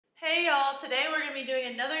y'all, today we're going to be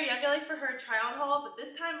doing another Youngla for her try on haul, but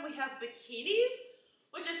this time we have bikinis,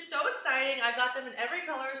 which is so exciting. I got them in every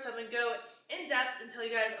color, so I'm going to go in depth and tell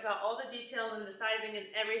you guys about all the details and the sizing and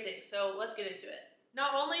everything, so let's get into it.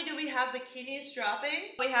 Not only do we have bikinis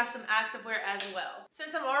dropping, we have some activewear as well.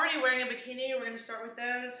 Since I'm already wearing a bikini, we're going to start with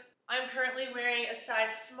those. I'm currently wearing a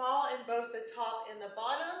size small in both the top and the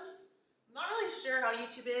bottoms. I'm not really sure how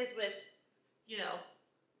YouTube is with, you know,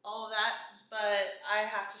 all of that, but I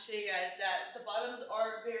have to show you guys that the bottoms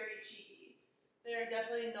are very cheeky. They're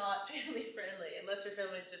definitely not family friendly unless your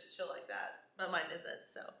family is just chill like that, but mine isn't.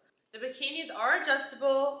 So the bikinis are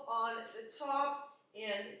adjustable on the top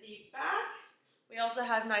and the back. We also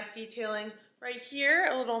have nice detailing right here,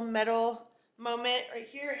 a little metal moment right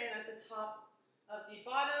here and at the top of the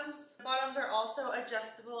bottoms. The bottoms are also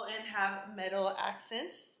adjustable and have metal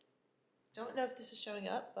accents. Don't know if this is showing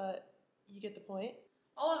up, but you get the point.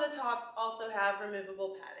 All of the tops also have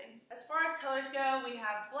removable padding. As far as colors go, we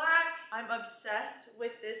have black. I'm obsessed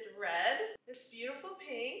with this red, this beautiful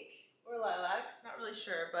pink or lilac, not really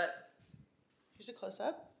sure, but here's a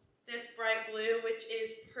close-up. This bright blue, which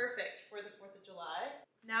is perfect for the 4th of July.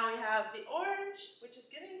 Now we have the orange, which is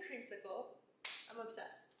giving creamsicle. I'm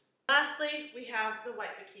obsessed. Lastly, we have the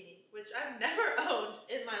white bikini, which I've never owned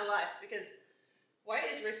in my life because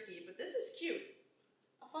white is risky, but this is cute.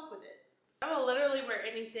 I'll fuck with it. I will literally wear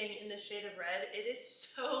anything in this shade of red. It is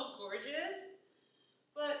so gorgeous.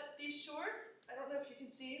 But these shorts, I don't know if you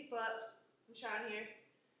can see, but I'm trying here.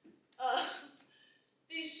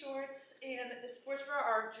 These shorts and the sports bra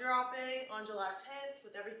are dropping on July 10th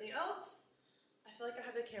with everything else. I feel like I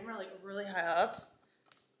have the camera like really high up,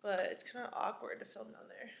 but it's kind of awkward to film down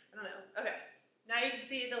there. I don't know. Okay, now you can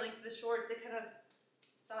see the length of the shorts. They kind of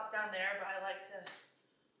stop down there, but I like to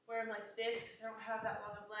wear them like this because I don't have that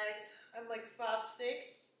long of legs. I'm like 5'6",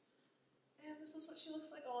 and this is what she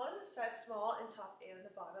looks like on, size small in top and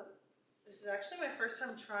the bottom. This is actually my first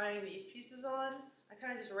time trying these pieces on. I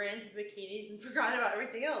kind of just ran to bikinis and forgot about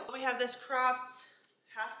everything else. We have this cropped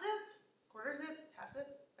half zip, quarter zip, half zip.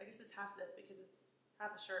 I guess it's half zip because it's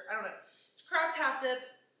half a shirt. I don't know. It's cropped half zip,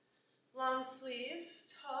 long sleeve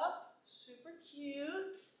top, super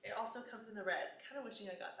cute. It also comes in the red. Kind of wishing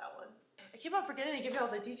I got that one. I keep on forgetting to give you all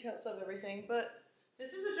the details of everything, but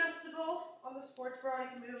this is adjustable on the sports bra.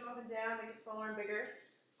 You can move them up and down, make it smaller and bigger.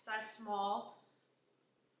 Size small.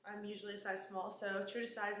 I'm usually a size small, so true to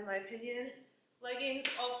size in my opinion. Leggings,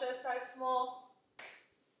 also size small.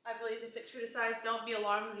 I believe they fit true to size. Don't be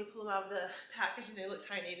alarmed when you pull them out of the package and they look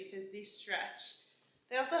tiny because these stretch.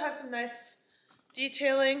 They also have some nice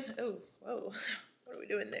detailing. Oh, whoa, what are we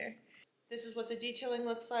doing there? This is what the detailing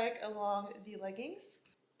looks like along the leggings.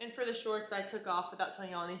 And for the shorts that I took off without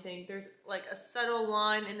telling y'all anything, there's like a subtle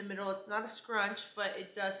line in the middle. It's not a scrunch, but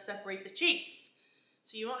it does separate the cheeks.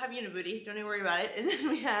 So you won't have unibooty, don't even worry about it. And then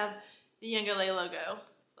we have the Youngla logo,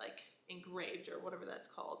 like engraved or whatever that's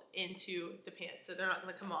called, into the pants. So they're not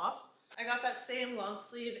gonna come off. I got that same long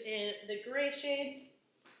sleeve in the gray shade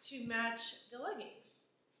to match the leggings.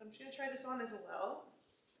 So I'm just gonna try this on as well.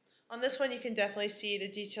 On this one, you can definitely see the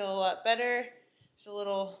detail a lot better. There's a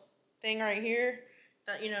little thing right here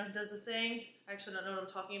that, you know, does the thing. I actually don't know what I'm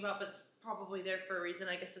talking about, but it's probably there for a reason.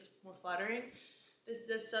 I guess it's more flattering. This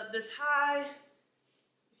zips up this high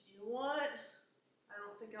if you want. I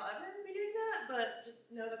don't think I'll ever be doing that, but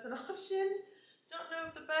just know that's an option. Don't know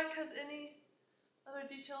if the back has any other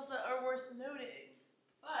details that are worth noting,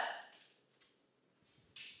 but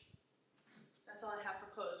that's all I have for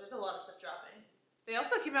clothes. There's a lot of stuff dropping. They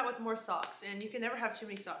also came out with more socks, and you can never have too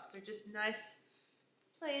many socks. They're just nice,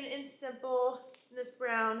 plain and simple, in this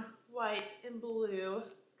brown, white, and blue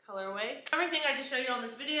colorway. Everything I just showed you on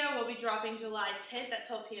this video will be dropping July 10th at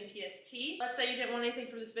 12 p.m. PST. Let's say you didn't want anything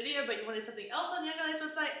from this video, but you wanted something else on Youngla's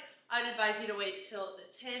website, I'd advise you to wait till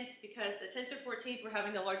the 10th, because the 10th or 14th, we're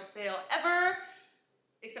having the largest sale ever,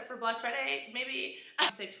 except for Black Friday, maybe.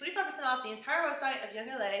 Save 25% off the entire website of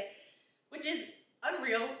Youngla, which is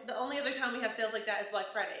unreal. The only other time we have sales like that is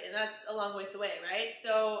Black Friday, and that's a long ways away, right?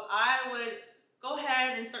 So I would go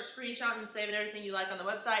ahead and start screenshotting and saving everything you like on the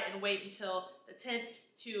website and wait until the 10th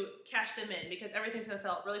to cash them in, because everything's gonna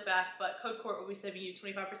sell really fast, but Code Court will be saving you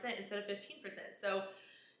 25% instead of 15%. So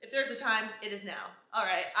if there's a time, it is now. All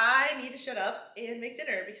right, I need to shut up and make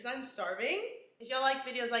dinner because I'm starving. If y'all like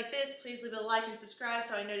videos like this, please leave a like and subscribe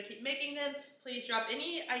so I know to keep making them. Please drop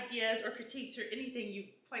any ideas or critiques or anything you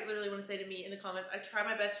quite literally want to say to me in the comments. I try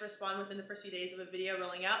my best to respond within the first few days of a video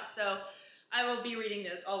rolling out, so I will be reading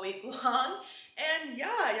those all week long. And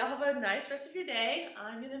yeah, y'all have a nice rest of your day.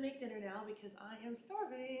 I'm gonna make dinner now because I am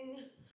starving.